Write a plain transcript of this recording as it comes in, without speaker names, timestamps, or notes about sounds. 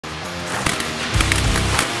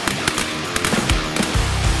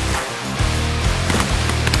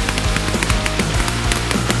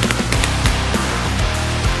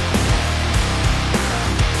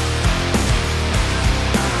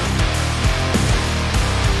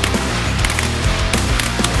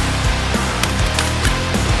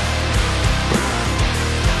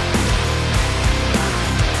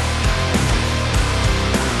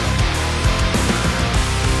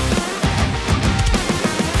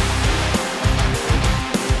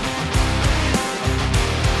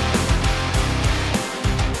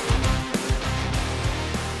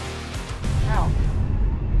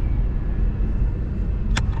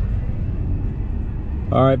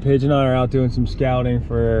All right, Paige and I are out doing some scouting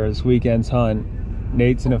for this weekend's hunt.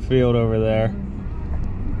 Nate's in a field over there.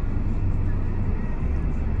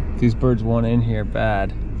 These birds want in here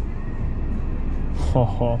bad.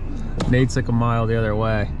 Oh, Nate's like a mile the other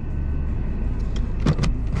way.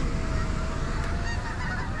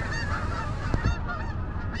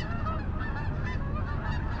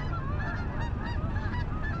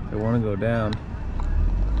 They want to go down.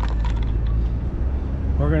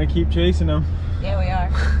 We're gonna keep chasing them. Yeah, we are.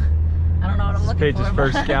 I don't know what I'm looking for. Paige's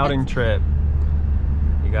first scouting trip.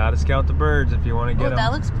 You gotta scout the birds if you want to get them.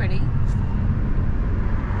 That looks pretty. Is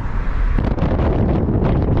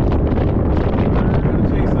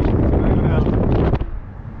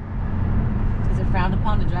it frowned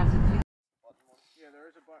upon to drive to the field? Yeah, there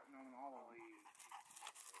is a button on all of these.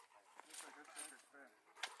 Looks like it's under spin.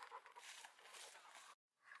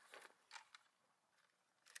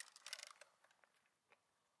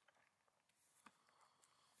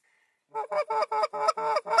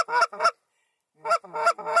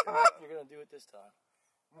 You're gonna do it this time.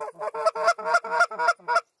 Who's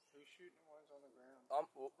shooting the ones on the ground?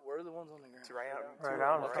 We're the ones on the ground. It's right out. Right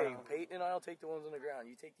out. Okay, Peyton and I'll take the ones on the ground.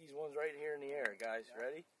 You take these ones right here in the air, guys.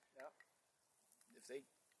 Ready? Yeah. If they,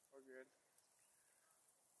 We're good.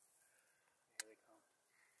 Here they come.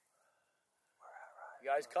 you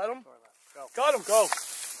guys cut them. Go. Cut them. Go.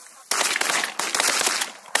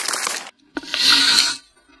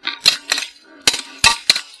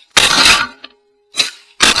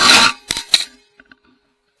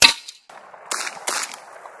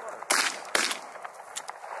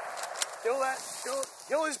 Kill that.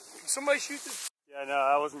 Kill his. Somebody shoot this. Yeah, no,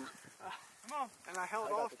 I wasn't. Come on. And I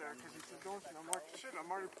held off there because he said don't. I'm like, shit, I'm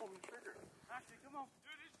already pulling the trigger. Actually, come on.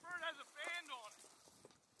 Dude, this bird has a band on it.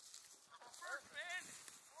 First band.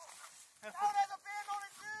 That one has a band on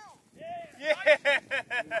it too. Yeah.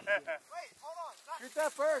 Wait, hold on. Shoot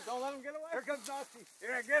that bird. Don't let him get away. Here comes Noxie.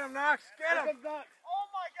 Yeah, get him, Nox. Get him. Here comes Nox. Oh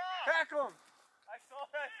my God. Tackle him. I saw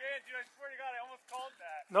that band, dude. I swear to God, I almost called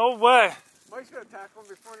that. No way. Mike's going to tackle him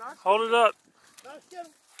before Nox. Hold it up. Nox, get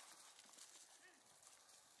him.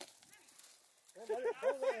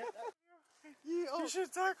 You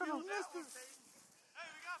should tackle him. Hey, we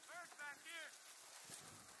got birds back here.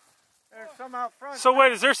 There's some out front. So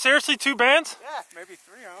wait, is there seriously 2 bands? Yeah, maybe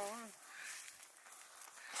 3. I don't know.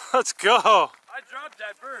 Let's go. I dropped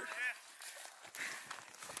that bird.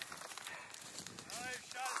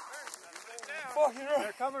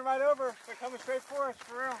 They're coming right over. They're coming straight for us,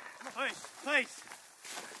 for real. Place.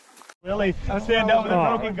 Willie, I'm standing up with a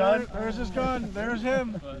broken gun. There's his gun. There's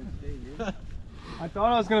him. I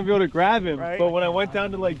thought I was gonna be able to grab him, Right. but when I went down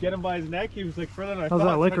to like get him by his neck, he was like further than I thought. How's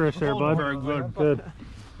that licorice there, bud? Very good. Good.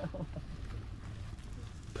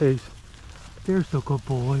 Peace. There's a good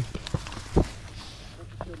boy.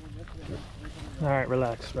 All right,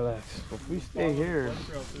 relax, relax. If we stay here,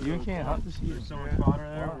 you can't hunt the season. There's so much fodder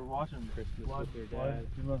there. We're watching Chris with their dad.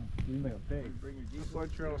 You make a pig.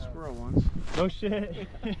 Blood trail squirrel once. No shit.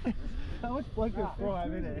 How much blood does squirrel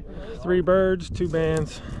have in it? 3 birds, 2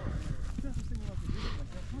 bands.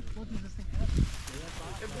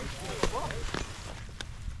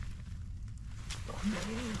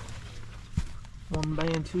 1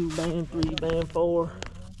 band, 2 band, 3 band, 4.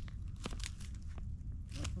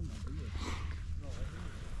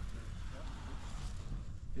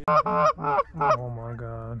 Oh my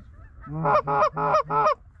God.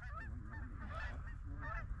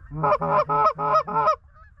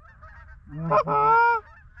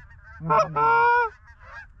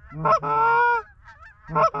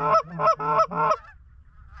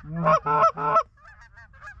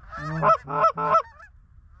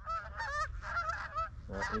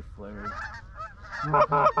 They flared.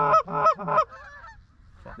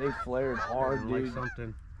 They flared hard, dude. Like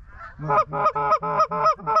something.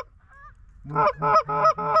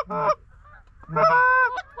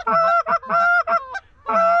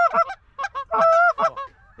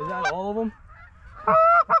 Is that all of them?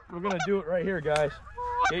 We're gonna do it right here, guys.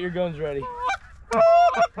 Get your guns ready.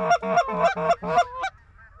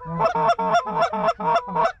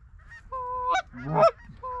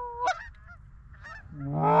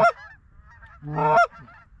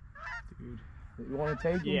 Dude, you want to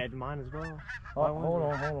take them? Yeah, mine as well. Hold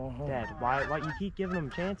on. Dad, why you keep giving them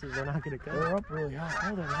chances? They're not gonna come. They're up really high.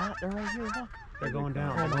 No, they're not. They're right here. Look. They're going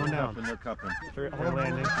down. They're They're going down. They're cupping. They're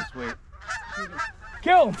landing. Just wait.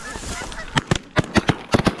 Kill him!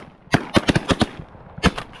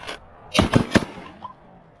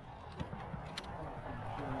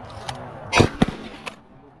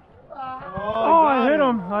 Oh, I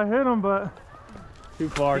hit him, but Too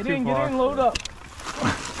far, Get too in, far. load up.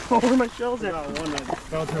 where are my shells at?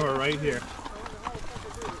 Fell to her right here.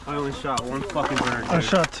 I only shot one fucking bird. I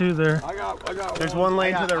shot 2 there. I got There's one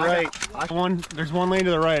lane to the right. There's one lane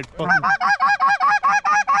to the right. Fucking...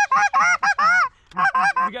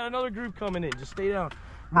 We got another group coming in. Just stay down.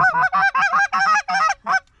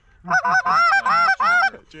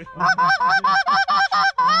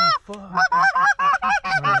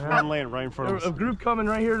 One lane right in front of us. A group coming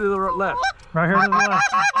right here to the left. Right here to the left.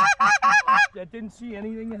 That didn't see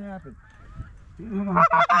anything that happened.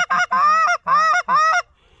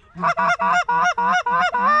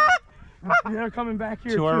 They're coming back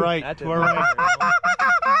here To our right. To our right.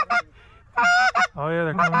 Oh yeah,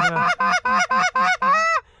 they're coming back.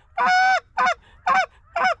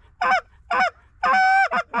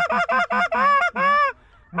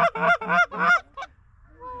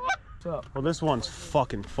 What's up? Well, this one's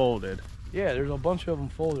fucking folded. Yeah, there's a bunch of them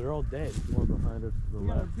folded. They're all dead. One behind us to the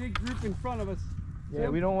left. a big group in front of us. Yeah,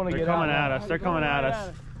 we don't want to They're get coming out. at us. They're coming at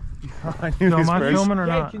us. I knew No, this am I bird. filming or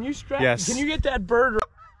Hey, not? can you strap? Yes. Can you get that bird?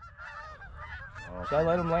 Should I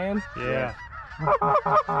let him land? Yeah.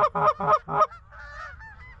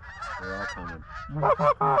 They're all coming.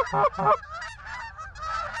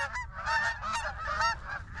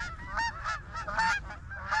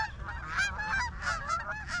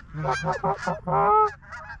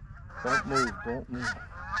 Don't move, don't move.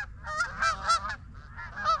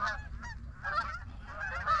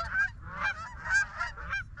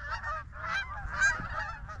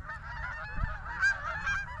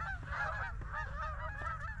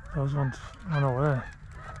 Those ones went away.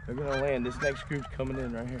 They're gonna land. This next group's coming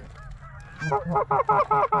in right here.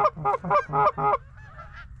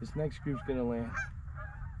 This next group's gonna land.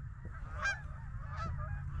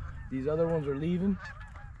 These other ones are leaving.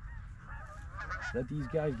 Let these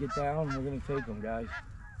guys get down. We're gonna take them, guys.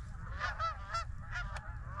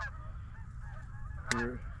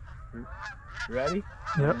 You ready?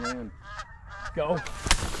 Yep. Go.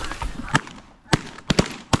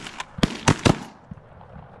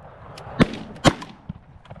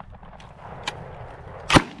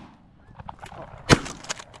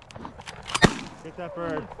 Get that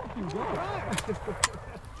bird.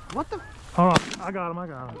 What the? Hold on. I got him.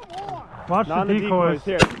 Watch Not the the decoys.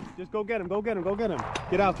 Here. Just go get him. Go get him. Go get him.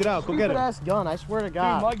 Get out. Get out. Go get him. Ass gun, I swear to Dude,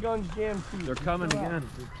 God. my gun's jammed too. They're coming again.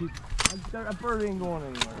 That bird ain't going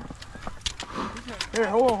anywhere. Here,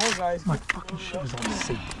 hold on, guys. My fucking shit is on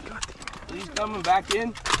safety. God damn. He's coming back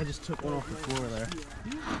in. I just took one off the floor there.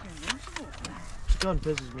 This gun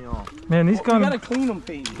pisses me off. Man, these You guns. gotta clean them,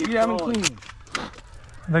 Pete. You haven't cleaned them.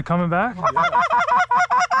 Are they coming back? Yeah. Am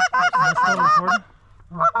I still recording?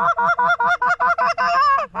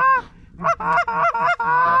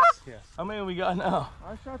 Yes. How many we got now?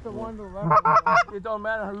 I shot the one to the left. It don't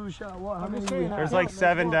matter who shot what. How many do we have? There's like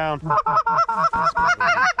 7 down.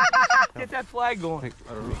 Get that flag going.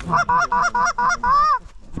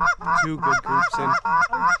 2 good groups in.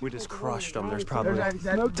 We just crushed them. There's probably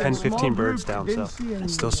 10, 15 birds down, so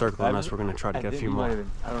it's still circling us. We're going to try to get a few more.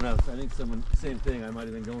 I don't know. I think someone, same thing. I might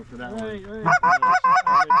have been going for that one.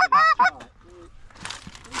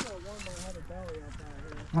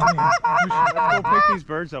 Let's go pick these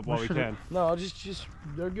birds up while we can. No, just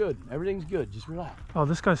they're good. Everything's good. Just relax. Oh,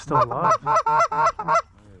 this guy's still alive. Two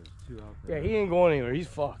out Yeah, there. he ain't going anywhere. He's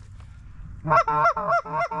fucked.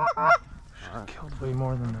 Should've killed way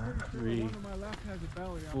more than that. 3,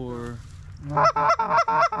 4.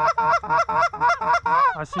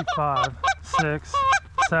 I see 5, 6,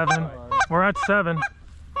 7. We're at 7. Hey,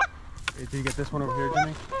 did you get this one over here,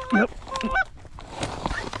 Jimmy? Yep.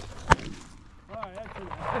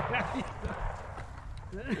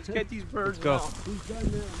 Let's get these birds Go. out.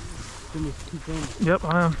 Yep,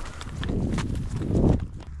 I am.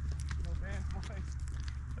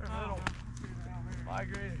 They're little.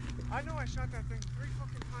 Migrated. I know I shot that thing 3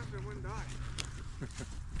 fucking times and it wouldn't die.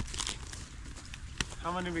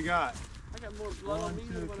 How many we got? I got more blood on 1, me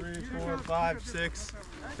 2, than what 3, you 4, 5, 6,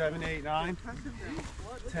 7, 8, 9,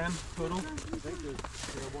 10 total.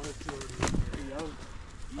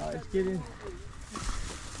 Let's get in.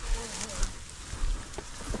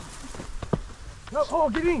 Oh,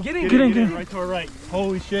 get in. Get in. Right to our right.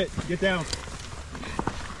 Holy shit. Get down.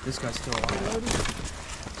 This guy's still alive.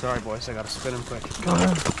 Sorry, boys. I got to spin him quick.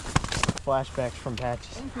 Flashbacks from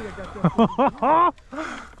patches.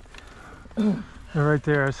 They're right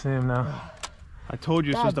there. I see him now. I told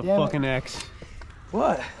you this was the fucking X.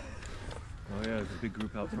 What? Oh yeah, there's a big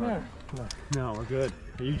group out front. No, we're good.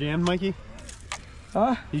 Are you jammed, Mikey?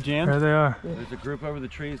 Huh? You jammed? There they are. There's a group over the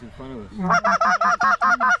trees in front of us.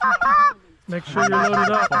 Make sure you're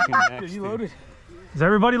loaded up. Fucking X, Dude, you dude. loaded? Is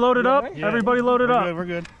everybody loaded up? Yeah. Everybody loaded We're up. good, we're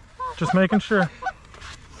good. Just making sure.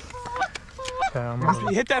 Okay, I'm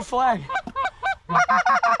loaded. Hit that flag.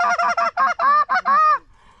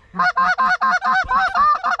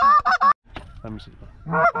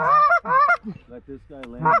 this guy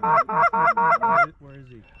landed right. Where is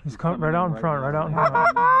he? He's coming right out in front, right out in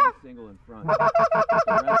front. Single in front. The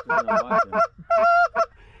rest are gonna watch him.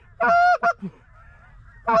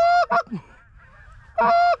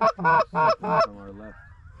 From our left,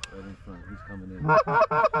 right in front. He's coming in. Here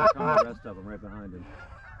come the rest of them right behind him.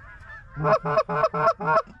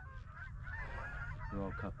 They're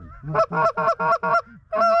all cupping.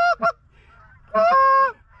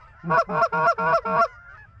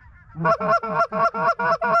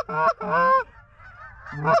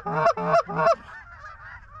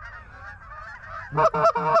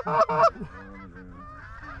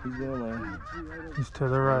 He's gonna land. He's to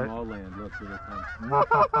the right. All land. Look, here they come.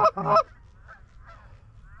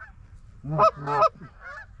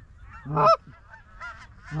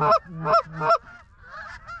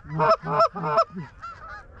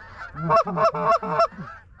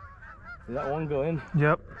 Did that one go in?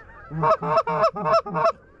 Yep.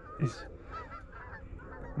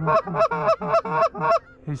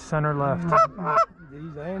 He's center left. Did he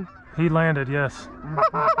land? He landed, yes.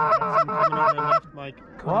 Coming over the left, Mike.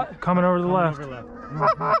 What? Coming over to the left. Over left.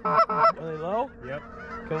 Are they low? Yep.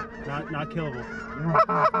 Cool. Not killable.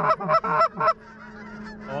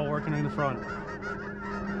 All working in the front.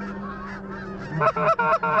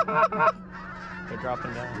 They're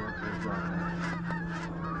dropping down.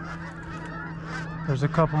 There's a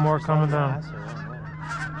couple more coming down.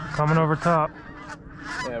 Coming over top.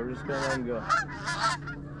 Yeah, we're just gonna let him go.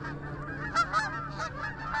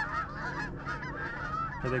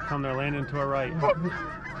 Here they come. They're landing to our right.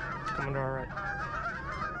 Coming to our right.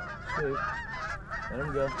 Sweet. Let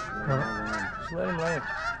him go. Just let him land.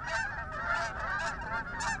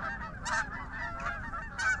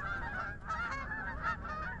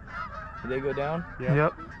 Did they go down?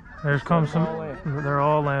 Yep. There's comes some. all land. They're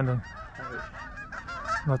all landing.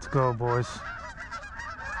 Let's go, boys.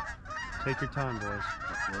 Take your time, boys.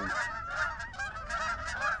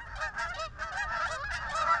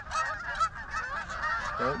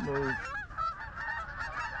 Don't move.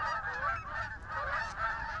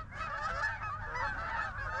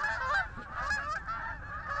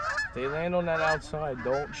 If they land on that outside,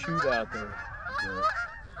 don't shoot out there.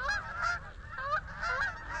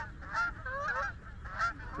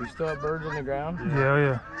 We still have birds on the ground?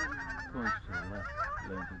 Yeah. Close to the left,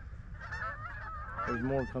 landing. There's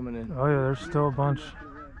more coming in. Oh yeah, there's still a bunch.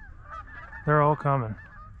 They're all coming.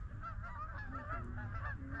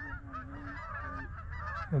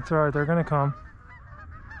 It's alright, they're gonna come.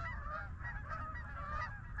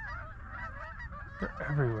 They're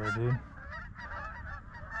everywhere, dude.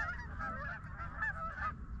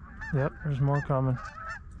 Yep, there's more coming.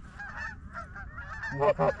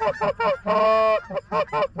 Oh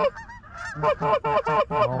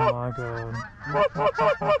my god.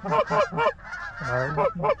 Alright.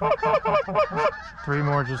 3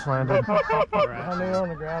 more just landed. How many on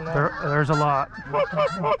the ground now? There's a lot.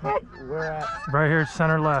 Where at? Right here,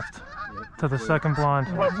 center left. To the second blind.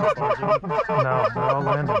 No, they're all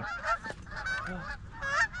landing.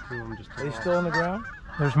 Are they still on the ground?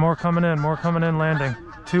 There's more coming in, landing.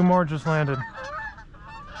 2 more just landed.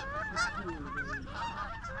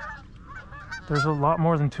 There's a lot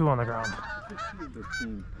more than 2 on the ground.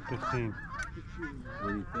 15. What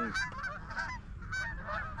do you think?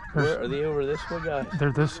 Where are they over this way, guys?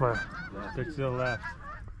 They're this way. They're to the left.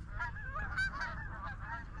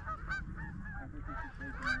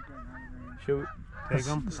 Should we Take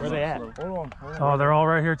them. Where they at? Hold on. Oh, they're all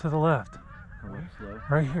right here to the left.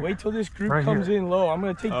 Right here. Wait till this group Right comes here. in low. I'm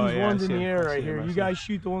gonna take Oh, these yeah, ones I in see the him. air I right see here. him. I You see guys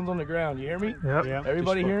shoot the ones on the ground. You hear me? Yep. Yeah.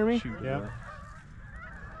 Everybody hear me? Yeah.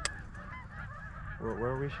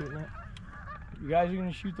 Where are we shooting at? You guys are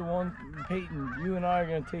gonna shoot the one. Peyton, you and I are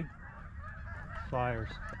gonna take Flyers.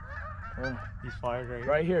 These flyers right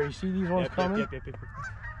here. right here. You see these ones coming? Yep.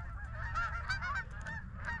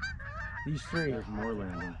 These 3. There's more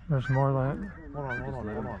landing. There's more land.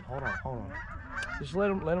 Hold on. Just let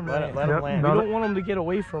them land. Let Yep, them land. We another, don't want them to get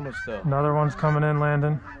away from us though. another one's coming in,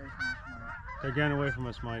 landing. They're getting away from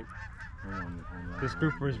us, Mike. Hold on. This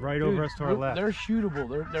group was right Dude, over us to our look, left. they're shootable.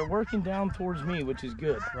 They're working down towards me, which is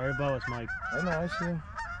good. Right above us, Mike. I know. I see them.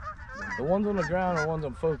 The ones on the ground are ones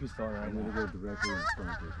I'm focused on right I'm now. gonna go directly in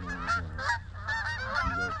front. There's no one in front.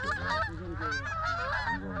 I'm going straight right.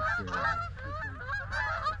 I'm going straight right.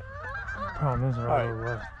 Problem is, they're all Alright. over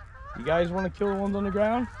left. You guys want to kill the ones on the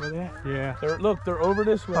ground? Where they at? Yeah. Look, they're over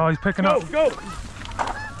this way. Oh, he's picking Go, up. go!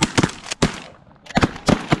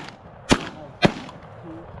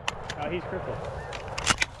 He's crippled.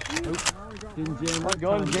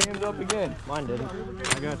 Gun jammed up again. Mine didn't.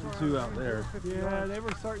 I got the 2 out there. Yeah, they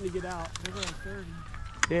were starting to get out. They were on 30.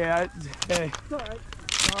 Yeah, hey. All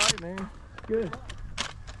right, man. good.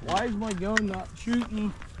 Why is my gun not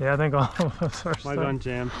shooting? Yeah, I think all of us are My gun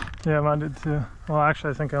jammed. Yeah, mine did too. Well, actually,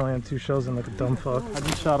 I think I only had 2 shells in like a dumb fuck. I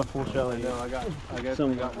just shot a full shell at you. No, I got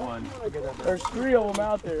one. There's 3 of them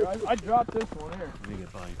out there. I dropped this one here. Let me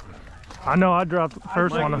get by. I know I dropped the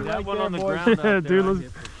first one. That one on the boys. ground. Yeah, out dude, there,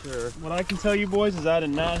 let's- for sure. What I can tell you boys is I did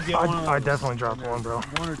not get one. I definitely dropped one, bro.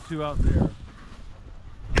 1 or 2 out there.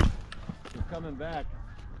 They're coming back.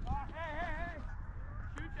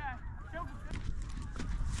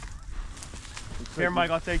 Here, Mike,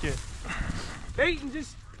 I'll take it. Peyton,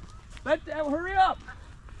 just let that hurry up.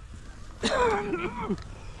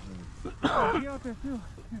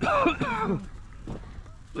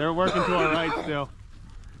 They're working to our right still.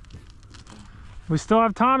 We still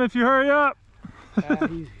have time if you hurry up.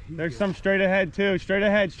 There's some straight ahead too. Straight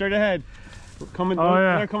ahead, straight ahead. We're coming. Oh,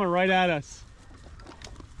 yeah. They're coming right at us.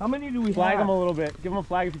 How many do we Flag have? them a little bit. Give them a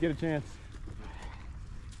flag if you get a chance.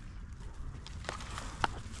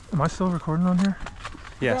 Am I still recording on here?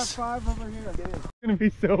 Yes. 5 over here. I'm gonna be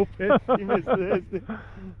so pissed you missed this.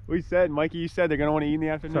 We said, Mikey, you said they're gonna want to eat in the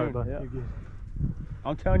afternoon. Sorry, bud. Yeah.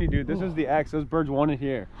 I'm telling you, dude, this is the X. Those birds wanted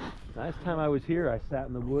here. Last time I was here, I sat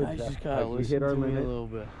in the woods. Guys, just after gotta we listen hit our to me a limit. little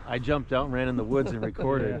bit. I jumped out and ran in the woods and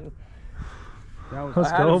recorded.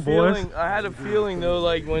 Let's go, boys. I had a feeling though,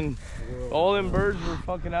 like when all them birds were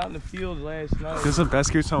fucking out in the fields last night. This is the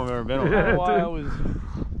best goose hunt I've ever been on. I don't know why dude. I was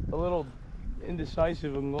a little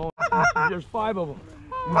indecisive and going. There's 5 of them.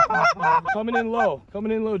 Coming in low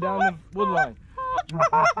down the wood line.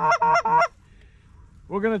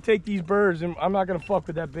 We're gonna take these birds and I'm not gonna fuck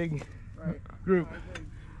with that big group.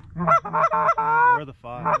 We're the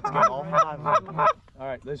 5. Let's go. All 5 of them. All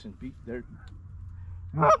right, listen, they're.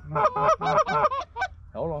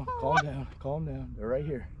 Hold on, calm down. They're right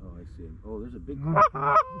here. Oh, I see. Oh, there's a big group.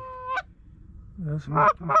 That's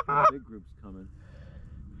Big group's coming.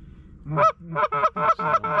 I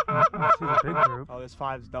see the big group. Oh, this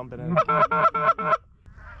 5's dumping in. I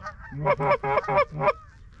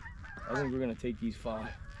think we're gonna take these 5.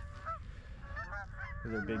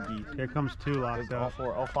 These are big geese. Here comes 2 locked up.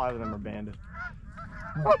 All 5 of them are banded.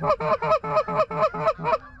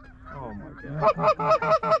 Oh my god.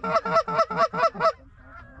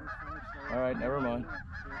 All right, never mind.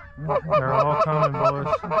 They're all coming, boys.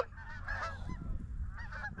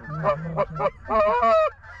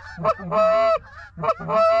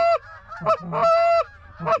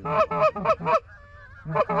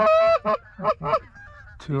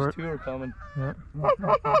 These 2 are coming. Yeah.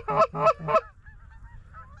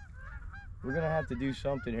 We're gonna have to do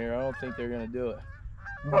something here. I don't think they're gonna do it.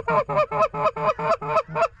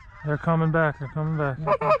 They're coming back. They're coming back.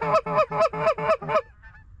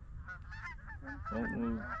 Don't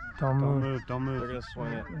move. Don't move. Don't move. They're gonna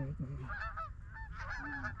swing it.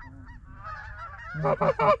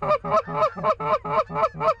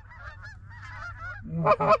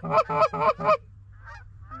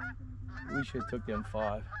 We should have took them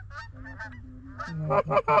 5.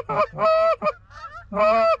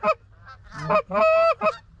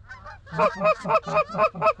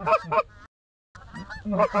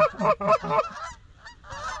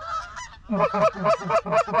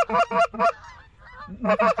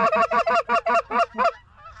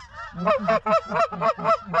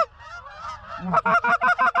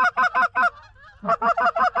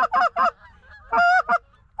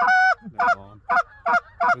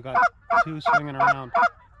 We got 2 swinging around.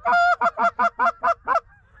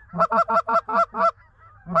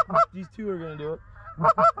 These 2 are gonna do it.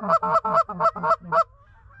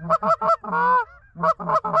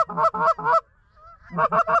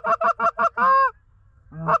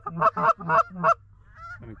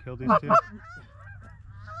 Gonna kill these 2. Look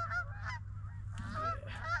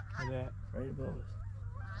at that, right above us.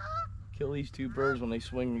 Kill these 2 birds when they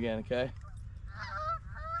swing again, okay?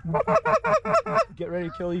 Get ready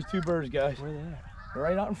to kill these 2 birds, guys. Where are they at? They're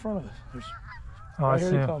right out in front of us. Oh, I Right here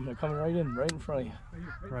see they 'em. come. They're coming right in front of you.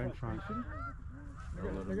 Right in front.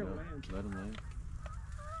 Let them land.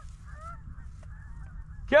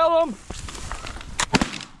 Kill them!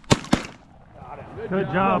 Good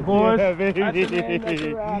job, boys. Yeah, baby. That's a man, that's a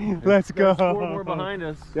wrap. Let's go. 4 more behind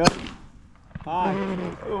us. Hi.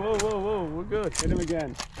 Whoa, we're good. Hit him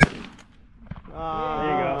again. There you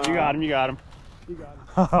go. You got him. You got him.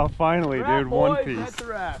 Oh, finally, Wrap, dude. One boys, piece. That's a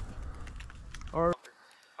wrap. All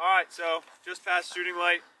right, so just past shooting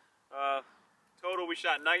light. Total, we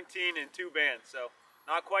shot 19 in 2 bands, so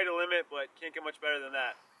not quite a limit, but can't get much better than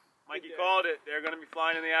that. Mikey called it. They're going to be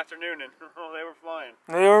flying in the afternoon, and they were flying.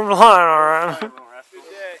 They were flying, all right. Good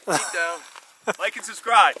day. Keep down. Like and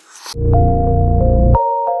subscribe.